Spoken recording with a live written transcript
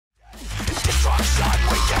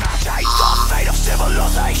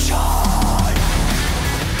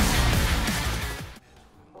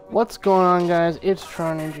What's going on, guys? It's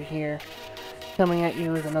Tron Ninja here, coming at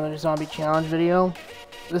you with another zombie challenge video.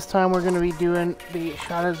 This time we're going to be doing the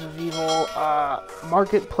Shadows of Evil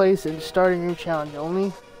Marketplace and starting room challenge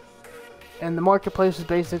only. And the Marketplace is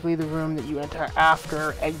basically the room that you enter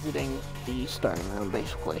after exiting the starting room,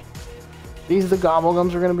 basically. These are the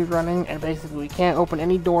gobblegums we're going to be running, and basically we can't open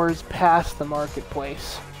any doors past the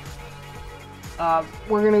Marketplace. We're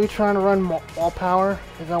going to be trying to run wall power,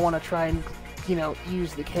 because I want to try and, you know,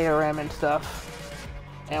 use the KRM and stuff.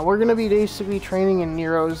 And we're going to be basically training in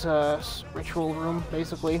Nero's ritual room,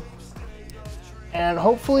 basically. And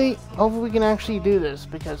hopefully we can actually do this,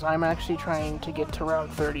 because I'm actually trying to get to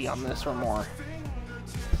round 30 on this or more.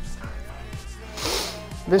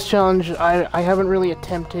 This challenge, I haven't really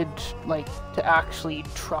attempted, like, to actually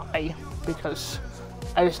try, because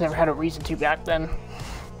I just never had a reason to back then.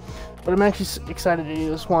 But I'm actually excited to do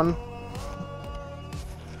this one.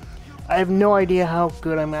 I have no idea how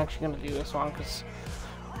good I'm actually going to do this one, because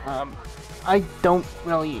I don't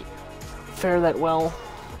really fare that well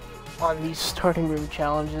on these starting room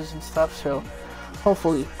challenges and stuff, so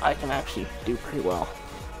hopefully I can actually do pretty well.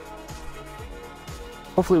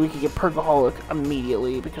 Hopefully we can get Pergaholic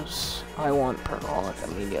immediately, because I want Pergaholic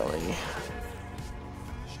immediately.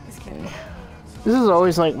 Okay. This is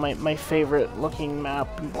always like my favorite looking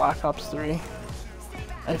map in Black Ops 3.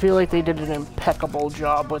 I feel like they did an impeccable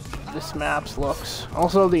job with this map's looks.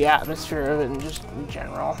 Also the atmosphere of it and just in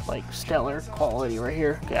general, like stellar quality right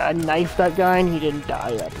here. Okay, I knifed that guy and he didn't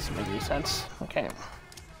die. That doesn't make any sense. Okay.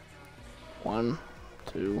 1,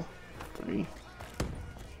 2, 3.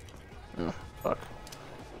 Oh, fuck.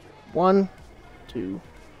 1, 2,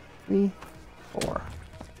 3, 4.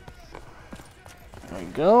 There we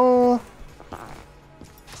go.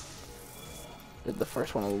 Did the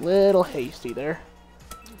first one a little hasty there.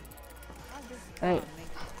 Alright.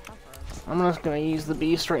 I'm just gonna use the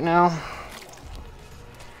beast right now.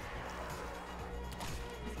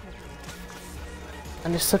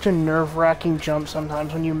 And it's such a nerve-wracking jump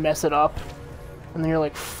sometimes when you mess it up. And then you're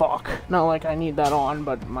like, fuck. Not like I need that on,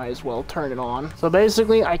 but might as well turn it on. So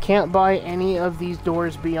basically, I can't buy any of these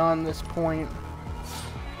doors beyond this point.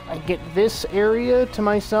 I get this area to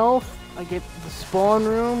myself. I get the spawn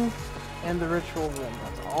room and the ritual room.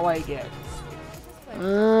 That's all I get.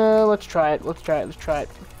 Let's try it. Let's try it. Let's try it.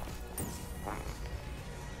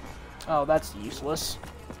 Oh, that's useless.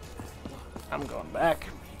 I'm going back.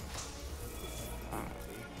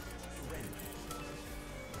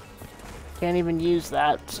 Can't even use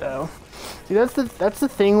that, so. See, that's the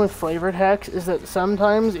thing with flavored hex, is that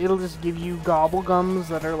sometimes it'll just give you gobblegums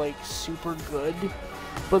that are like super good,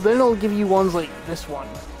 but then it'll give you ones like this one.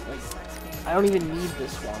 Like, I don't even need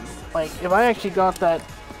this one. Like, if I actually got that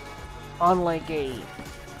on like a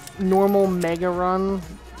normal mega run,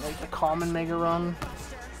 like a common mega run,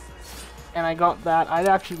 and I got that, I'd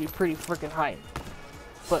actually be pretty freaking hyped.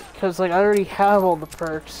 But because like I already have all the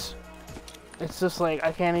perks, it's just like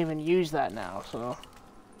I can't even use that now, so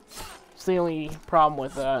it's the only problem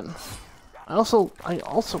with that.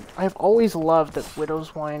 I've always loved that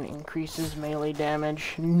Widow's Wine increases melee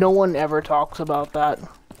damage. No one ever talks about that.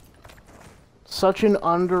 Such an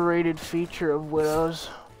underrated feature of Widow's.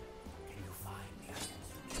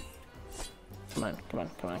 Come on, come on,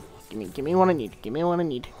 come on. Give me what I need. Give me what I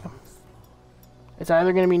need. It's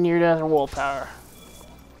either gonna be near death or wall power.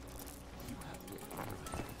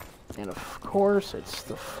 And of course, it's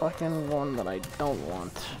the fucking one that I don't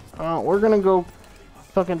want. We're gonna go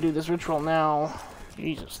fucking do this ritual now.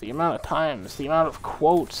 Jesus, the amount of times, the amount of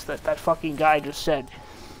quotes that fucking guy just said.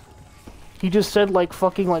 He just said like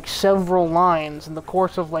fucking like several lines in the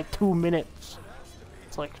course of like 2 minutes.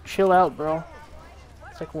 It's like, chill out, bro.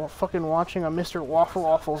 It's like, well, fucking watching a Mr.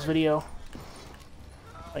 Waffles video.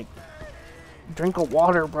 Like, drink a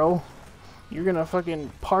water, bro. You're gonna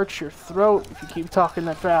fucking parch your throat if you keep talking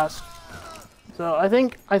that fast. So I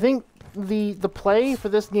think the play for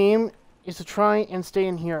this game is to try and stay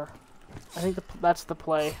in here. I think that's the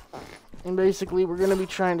play. And basically we're gonna be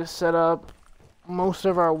trying to set up most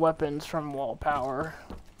of our weapons from wall power.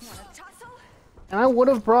 And I would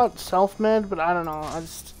have brought self-med, but I don't know.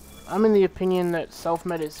 I'm in the opinion that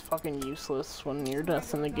self-med is fucking useless when near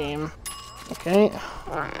death in the game. Okay.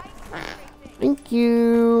 Thank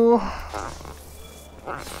you.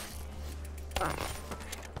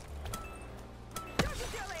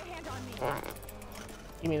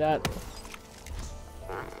 Give me that.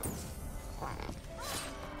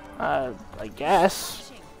 I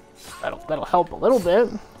guess that'll help a little bit.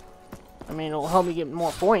 I mean, it'll help me get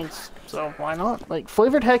more points, so why not? Like,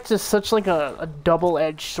 Flavored Hex is such like a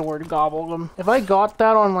double-edged sword gobblegum. If I got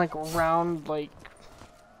that on like round like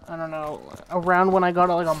I don't know, around when I got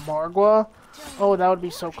like a Margwa, oh, that would be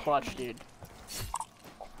so clutch, dude.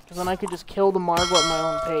 Because then I could just kill the Margwa at my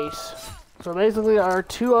own pace. So basically, our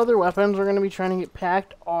two other weapons we're going to be trying to get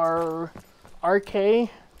packed are RK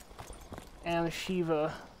and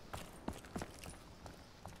Shiva.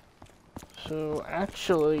 So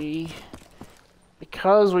actually,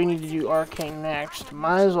 because we need to do RK next,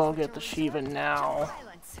 might as well get the Shiva now.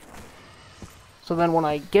 So then when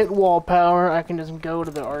I get wall power, I can just go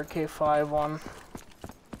to the RK5 one.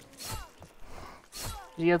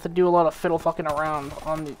 You have to do a lot of fiddle fucking around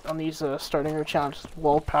on these starting your challenges with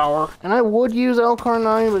wall power. And I would use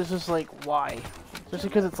L-Car9, but it's just like, why? Just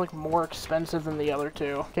because it's like more expensive than the other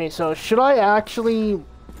two. Okay, so should I actually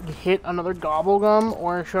hit another Gobblegum,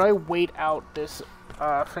 or should I wait out this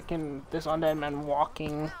this Undead Man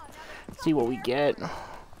walking, see what we get?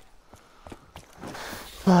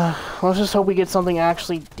 Let's just hope we get something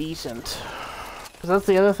actually decent. Because that's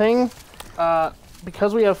the other thing.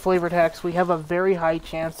 Because we have flavored hex, we have a very high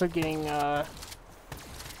chance of getting,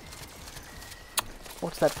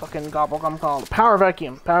 what's that fucking Gobblegum called? Power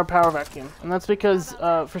Vacuum. Power Vacuum. And that's because,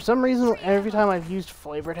 for some reason, every time I've used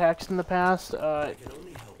flavored hex in the past,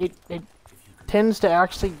 it tends to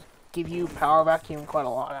actually give you Power Vacuum quite a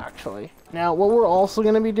lot, actually. Now, what we're also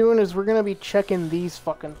going to be doing is we're going to be checking these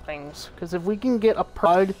fucking things. Because if we can get a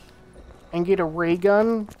Prod and get a ray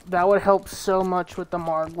gun, that would help so much with the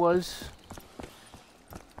Margwas.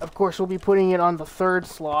 Of course, we'll be putting it on the third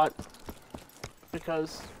slot,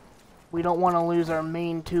 because we don't want to lose our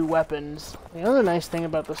main two weapons. The other nice thing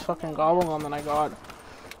about this fucking Gobblegum that I got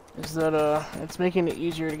is that it's making it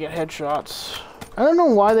easier to get headshots. I don't know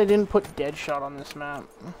why they didn't put Deadshot on this map.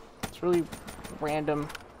 It's really random.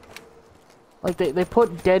 Like, they put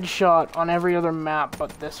Deadshot on every other map but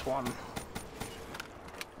this one.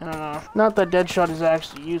 I don't know. Not that Deadshot is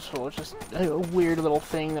actually useful, it's just a weird little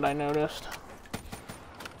thing that I noticed.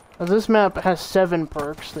 This map has 7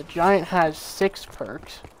 perks, the Giant has 6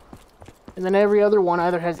 perks, and then every other one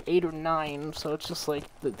either has 8 or 9, so it's just like,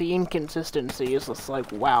 the inconsistency is just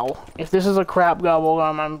like, wow. If this is a crap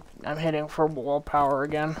Gobblegum, I'm hitting for wall power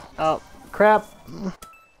again. Oh, crap.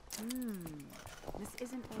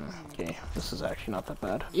 Okay, this is actually not that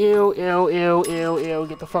bad. Ew, ew, ew, ew, ew,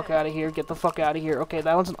 get the fuck out of here, get the fuck out of here. Okay,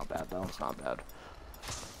 that one's not bad, that one's not bad.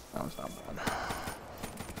 That one's not bad.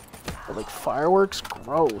 But like, fireworks?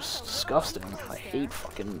 Gross. Disgusting. I hate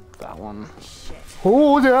fucking that one.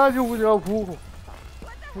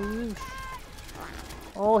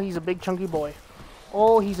 Oh, he's a big chunky boy.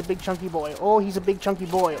 Oh, he's a big chunky boy. Oh, he's a big chunky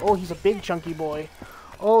boy. Oh, he's a big chunky boy.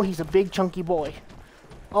 Oh, he's a big chunky boy.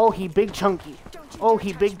 Oh, he big chunky. Oh,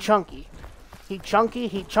 he big chunky. He chunky,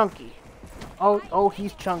 he chunky. Oh,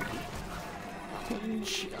 he's chunky.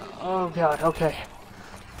 Oh god, okay.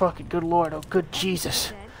 Fucking good lord, oh good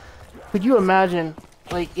Jesus. Could you imagine,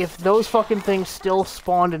 like, if those fucking things still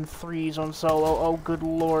spawned in 3s on solo? Oh, good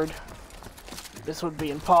lord. This would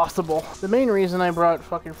be impossible. The main reason I brought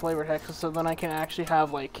fucking flavored hex is so then I can actually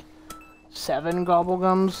have, like, 7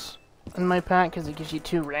 Gobblegums in my pack, because it gives you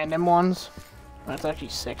 2 random ones. That's actually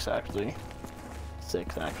 6, actually.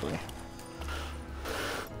 6, actually.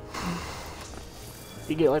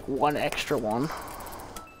 You get, like, 1 extra one.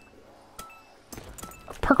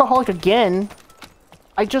 Perkaholic again?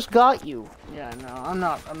 I just got you. Yeah, no, I'm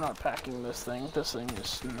not packing this thing. This thing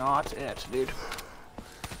is not it, dude.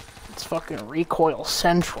 It's fucking recoil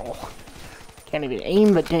central. Can't even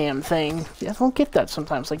aim the damn thing. See, I don't get that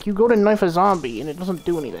sometimes. Like, you go to knife a zombie and it doesn't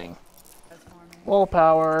do anything. Wall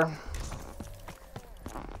power.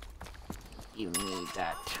 You need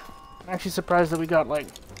that. I'm actually surprised that we got, like,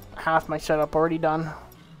 half my setup already done.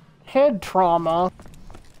 Head trauma.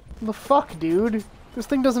 The fuck, dude? This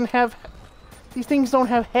thing doesn't have... These things don't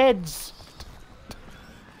have heads.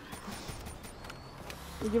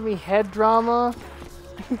 You give me head drama?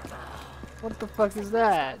 What the fuck is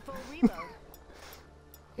that?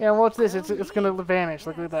 Yeah, watch this. It's gonna vanish.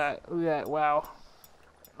 Look at that. Look at that. Wow.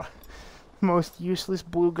 Most useless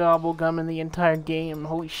blue Gobblegum in the entire game.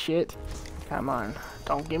 Holy shit. Come on.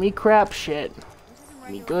 Don't give me crap shit.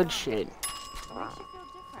 Give me good shit.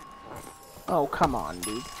 Oh, come on,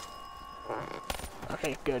 dude.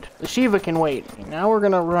 Okay, good. The Shiva can wait. Now we're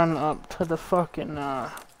gonna run up to the fucking,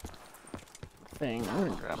 thing. I'm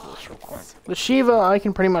gonna grab this real quick. The Shiva, I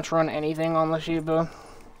can pretty much run anything on the Shiva,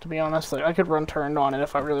 to be honest. Like, I could run turned on it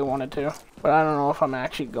if I really wanted to. But I don't know if I'm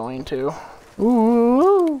actually going to.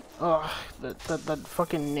 Ooh! Ugh, that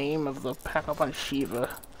fucking name of the pack-up on Shiva.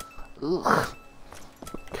 Ugh.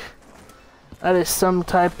 That is some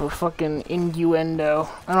type of fucking innuendo.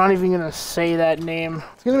 I'm not even gonna say that name.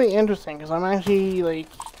 It's gonna be interesting, because I'm actually, like...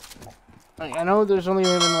 I know there's only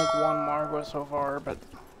been like one Margwa so far, but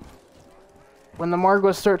when the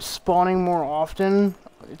Margwa starts spawning more often,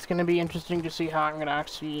 it's going to be interesting to see how I'm going to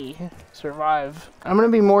actually survive. I'm going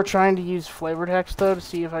to be more trying to use flavored hex though to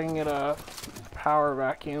see if I can get a power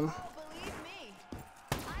vacuum.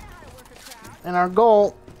 And our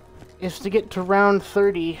goal is to get to round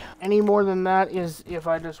 30. Any more than that is if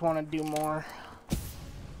I just want to do more.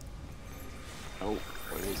 Oh,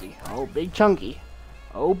 where is he? Oh, Big Chunky.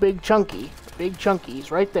 Oh, Big Chunky. Big Chunky,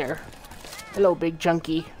 he's right there. Hello, Big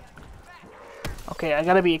Chunky. Okay, I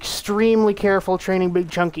gotta be extremely careful training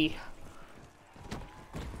Big Chunky.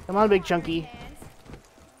 Come on, Big Chunky.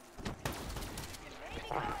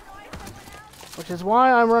 Which is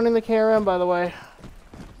why I'm running the KRM, by the way.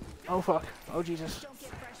 Oh, fuck. Oh, Jesus.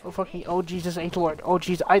 Oh, fucking. Oh, Jesus, H-Lord. Oh,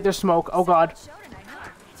 Jesus. There's smoke. Oh, God.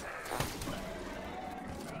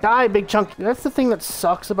 Die, Big Chunky. That's the thing that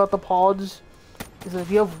sucks about the pods. Is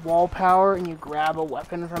if you have wall power and you grab a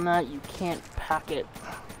weapon from that, you can't pack it.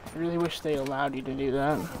 I really wish they allowed you to do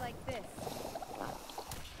that.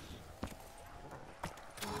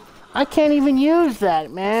 I can't even use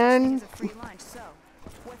that, man.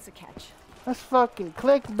 That's fucking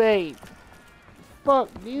clickbait. Fuck,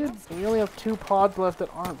 dude. We only have 2 pods left that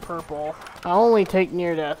aren't purple. I'll only take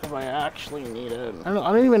near death if I actually need it. I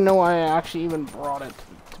don't even know why I actually even brought it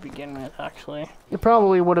to begin with, actually. It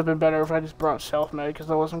probably would have been better if I just brought self-med,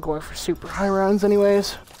 because I wasn't going for super high rounds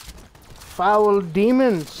anyways. Foul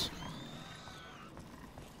demons!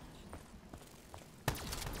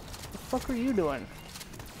 What the fuck are you doing?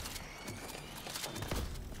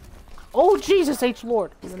 Oh, Jesus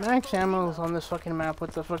H-Lord! The max ammos on this fucking map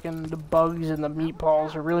with the bugs and the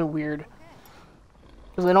meatballs are really weird.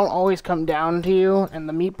 Because they don't always come down to you, and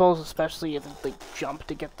the meatballs especially, if they jump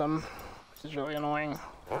to get them. Which is really annoying.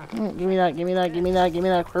 Give me that, give me that, give me that, give me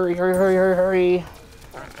that. Hurry, hurry, hurry, hurry, hurry.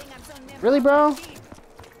 Really, bro?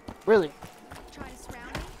 Really?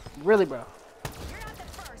 Really, bro?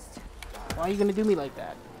 Why are you gonna do me like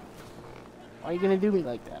that? Why are you gonna do me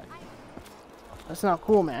like that? That's not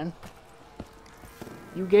cool, man.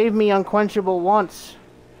 You gave me unquenchable once.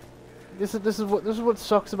 This is what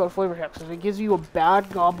sucks about flavor hexes. It gives you a bad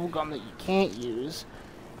gobblegum that you can't use.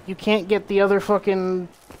 You can't get the other fucking.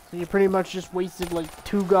 So you pretty much just wasted like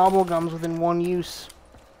 2 gobblegums within 1 use.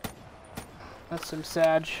 That's some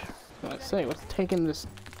sag. Let's say what's taking this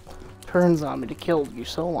turn zombie to kill you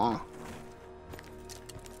so long.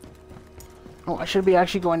 Oh, I should be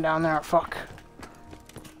actually going down there. Fuck.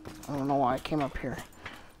 I don't know why I came up here.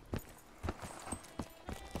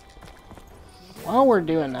 While we're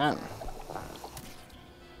doing that.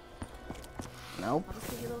 Nope.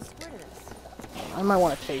 I might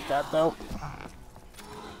want to take that though.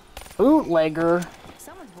 Bootlegger.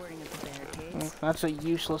 That's a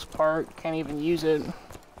useless part. Can't even use it.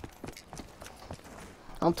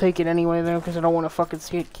 I'll take it anyway though, because I don't want to fucking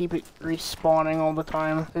see it keep it respawning all the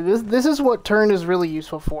time. This is what turn is really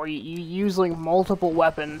useful for. You use like multiple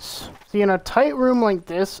weapons. See, in a tight room like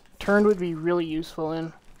this, turn would be really useful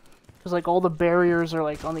in. Because like all the barriers are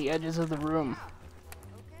like on the edges of the room.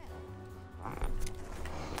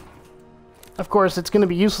 Of course, it's going to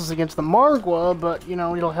be useless against the Margwa, but you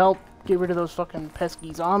know, it'll help get rid of those fucking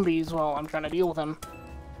pesky zombies while I'm trying to deal with them.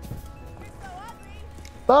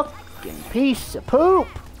 Fucking piece of poop!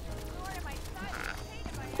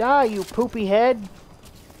 Die, you poopy head!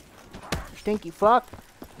 You stinky fuck!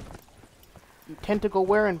 You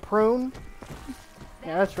tentacle-wearing prune!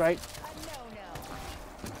 Yeah, that's right.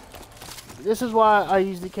 This is why I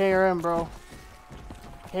use the KRM, bro.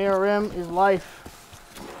 KRM is life.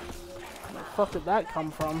 Where the fuck did that come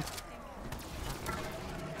from?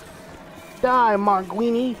 Die,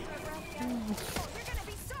 Marguini!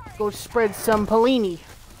 Go spread some Pellini.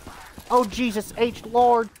 Oh, Jesus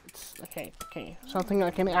H-Lord! Okay, something I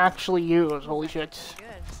can actually use, holy shit.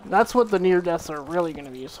 That's what the near deaths are really gonna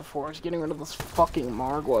be useful for, is getting rid of those fucking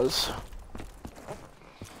Margwas.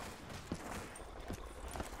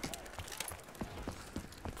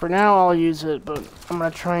 For now, I'll use it, but I'm gonna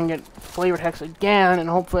try and get flavored hex again, and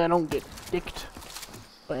hopefully I don't get dicked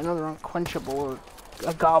by another unquenchable or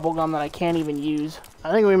a gobblegum that I can't even use.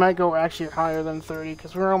 I think we might go actually higher than 30,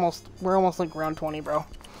 because we're almost like round 20, bro.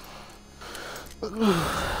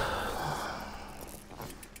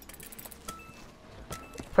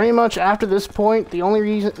 Pretty much after this point, the only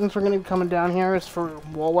reasons we're gonna be coming down here is for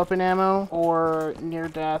wall weapon ammo, or near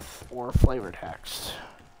death, or flavored hex.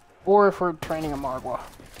 Or if we're training a Margwa.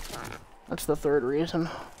 That's the third reason.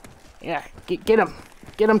 Yeah, get him.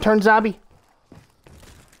 Get him, turn zombie.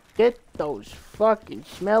 Get those fucking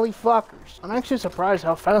smelly fuckers. I'm actually surprised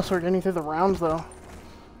how fast we're getting through the rounds, though.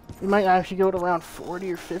 We might actually go to around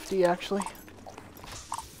 40 or 50, actually.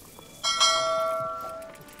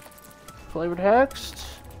 Flavored text?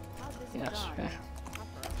 Yes, okay.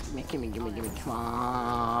 Gimme, come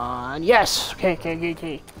on. Yes!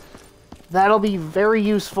 Okay. That'll be very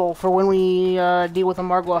useful for when we deal with the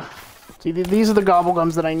Margwa. See, these are the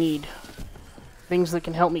gobblegums that I need. Things that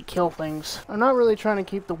can help me kill things. I'm not really trying to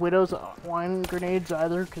keep the Widow's wine grenades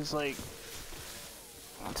either, because, like,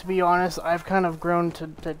 to be honest, I've kind of grown to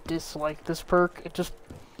dislike this perk. It just...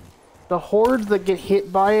 The hordes that get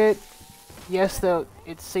hit by it, yes,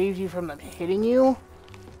 it saves you from them hitting you,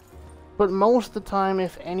 but most of the time,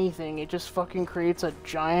 if anything, it just fucking creates a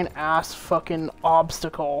giant-ass fucking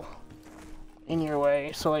obstacle in your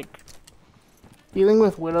way. So, like, dealing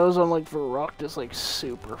with Widows on, like, Varrock is, like,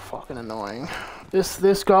 super fucking annoying. This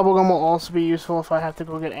Gobblegum will also be useful if I have to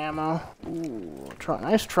go get ammo. Ooh,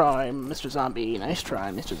 nice try, Mr. Zombie. Nice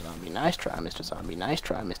try, Mr. Zombie. Nice try, Mr. Zombie. Nice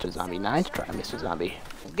try, Mr. Zombie. Nice try, Mr. Zombie.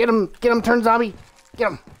 Get him, turn zombie!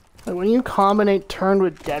 Get him! Like, when you combinate turned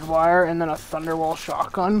with Deadwire and then a Thunderwall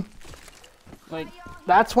shotgun, like,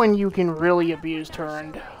 that's when you can really abuse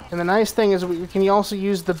turned. And the nice thing is we can also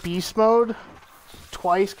use the beast mode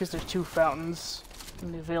twice, because there's 2 fountains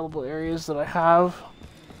in the available areas that I have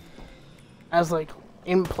as, like,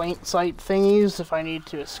 in plain sight thingies if I need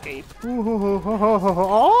to escape.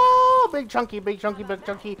 Oh, big chunky, big chunky, big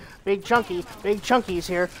chunky, big chunky, big chunky's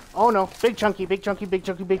here. Oh no, big chunky, big chunky, big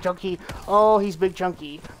chunky, big chunky. Oh, he's big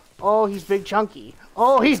chunky. Oh, he's big chunky.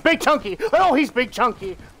 Oh, he's big chunky. Oh, he's big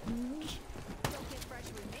chunky.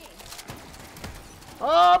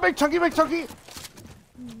 Oh, big chunky, big chunky.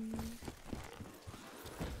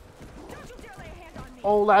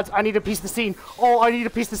 Oh, lads, I need a piece of the scene. Oh, I need a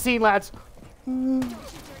piece of the scene, lads.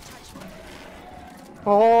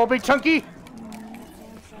 Oh, big chunky.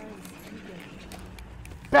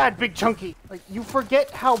 Bad big chunky. Like, you forget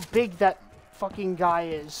how big that fucking guy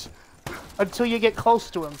is until you get close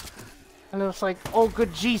to him. And it's like, oh,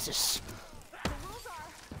 good Jesus.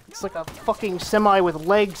 It's like a fucking semi with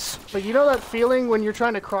legs. Like, you know that feeling when you're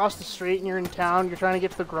trying to cross the street and you're in town, you're trying to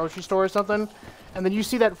get to the grocery store or something, and then you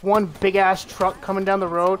see that one big-ass truck coming down the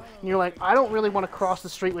road, and you're like, I don't really want to cross the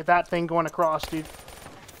street with that thing going across, dude.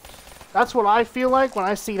 That's what I feel like when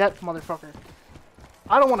I see that motherfucker.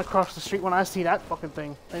 I don't want to cross the street when I see that fucking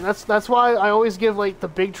thing. Like, that's why I always give, like, the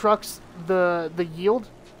big trucks the yield.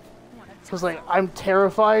 Because, like, I'm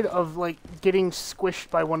terrified of, like, getting squished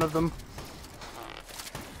by one of them.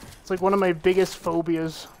 It's like one of my biggest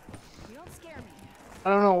phobias. I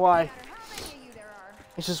don't know why.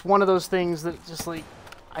 It's just one of those things that just, like,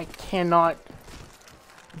 I cannot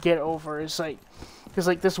get over. It's like, because,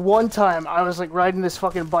 like, this one time I was, like, riding this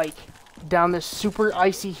fucking bike down this super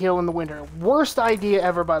icy hill in the winter. Worst idea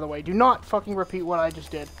ever, by the way. Do not fucking repeat what I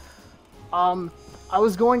just did. I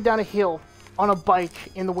was going down a hill on a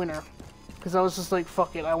bike in the winter because I was just like,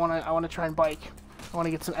 fuck it, I wanna try and bike. I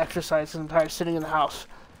wanna get some exercise because I'm tired of sitting in the house.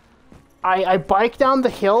 I bike down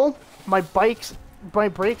the hill. My brakes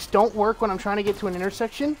don't work when I'm trying to get to an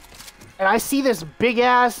intersection, and I see this big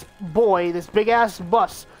ass boy, this big ass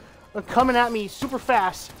bus coming at me super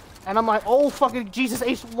fast, and I'm like, oh fucking Jesus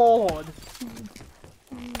H Lord.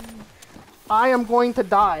 I am going to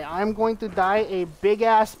die. I'm going to die a big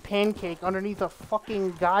ass pancake underneath a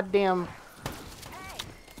fucking goddamn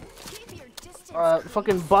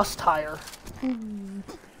fucking bus tire. And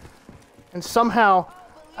somehow,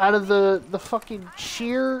 out of the fucking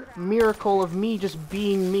sheer miracle of me just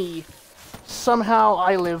being me, somehow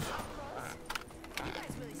I live.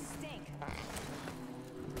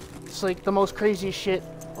 It's like the most craziest shit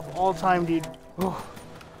of all time, dude. Oh,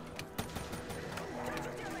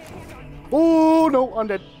 oh no, I'm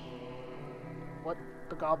dead. What?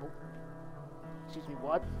 The gobble. Excuse me,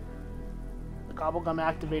 what? The gobblegum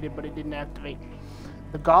activated, but it didn't activate.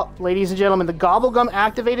 Ladies and gentlemen, the gobblegum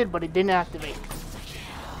activated, but it didn't activate.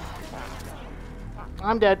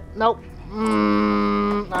 I'm dead. Nope.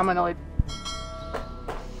 I'm annoyed.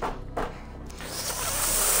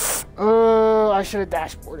 I should have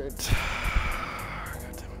dashboarded.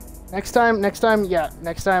 Next time,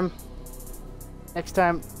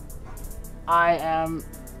 I am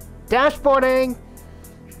dashboarding.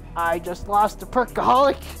 I just lost a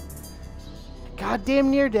perkaholic. Goddamn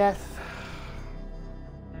near death.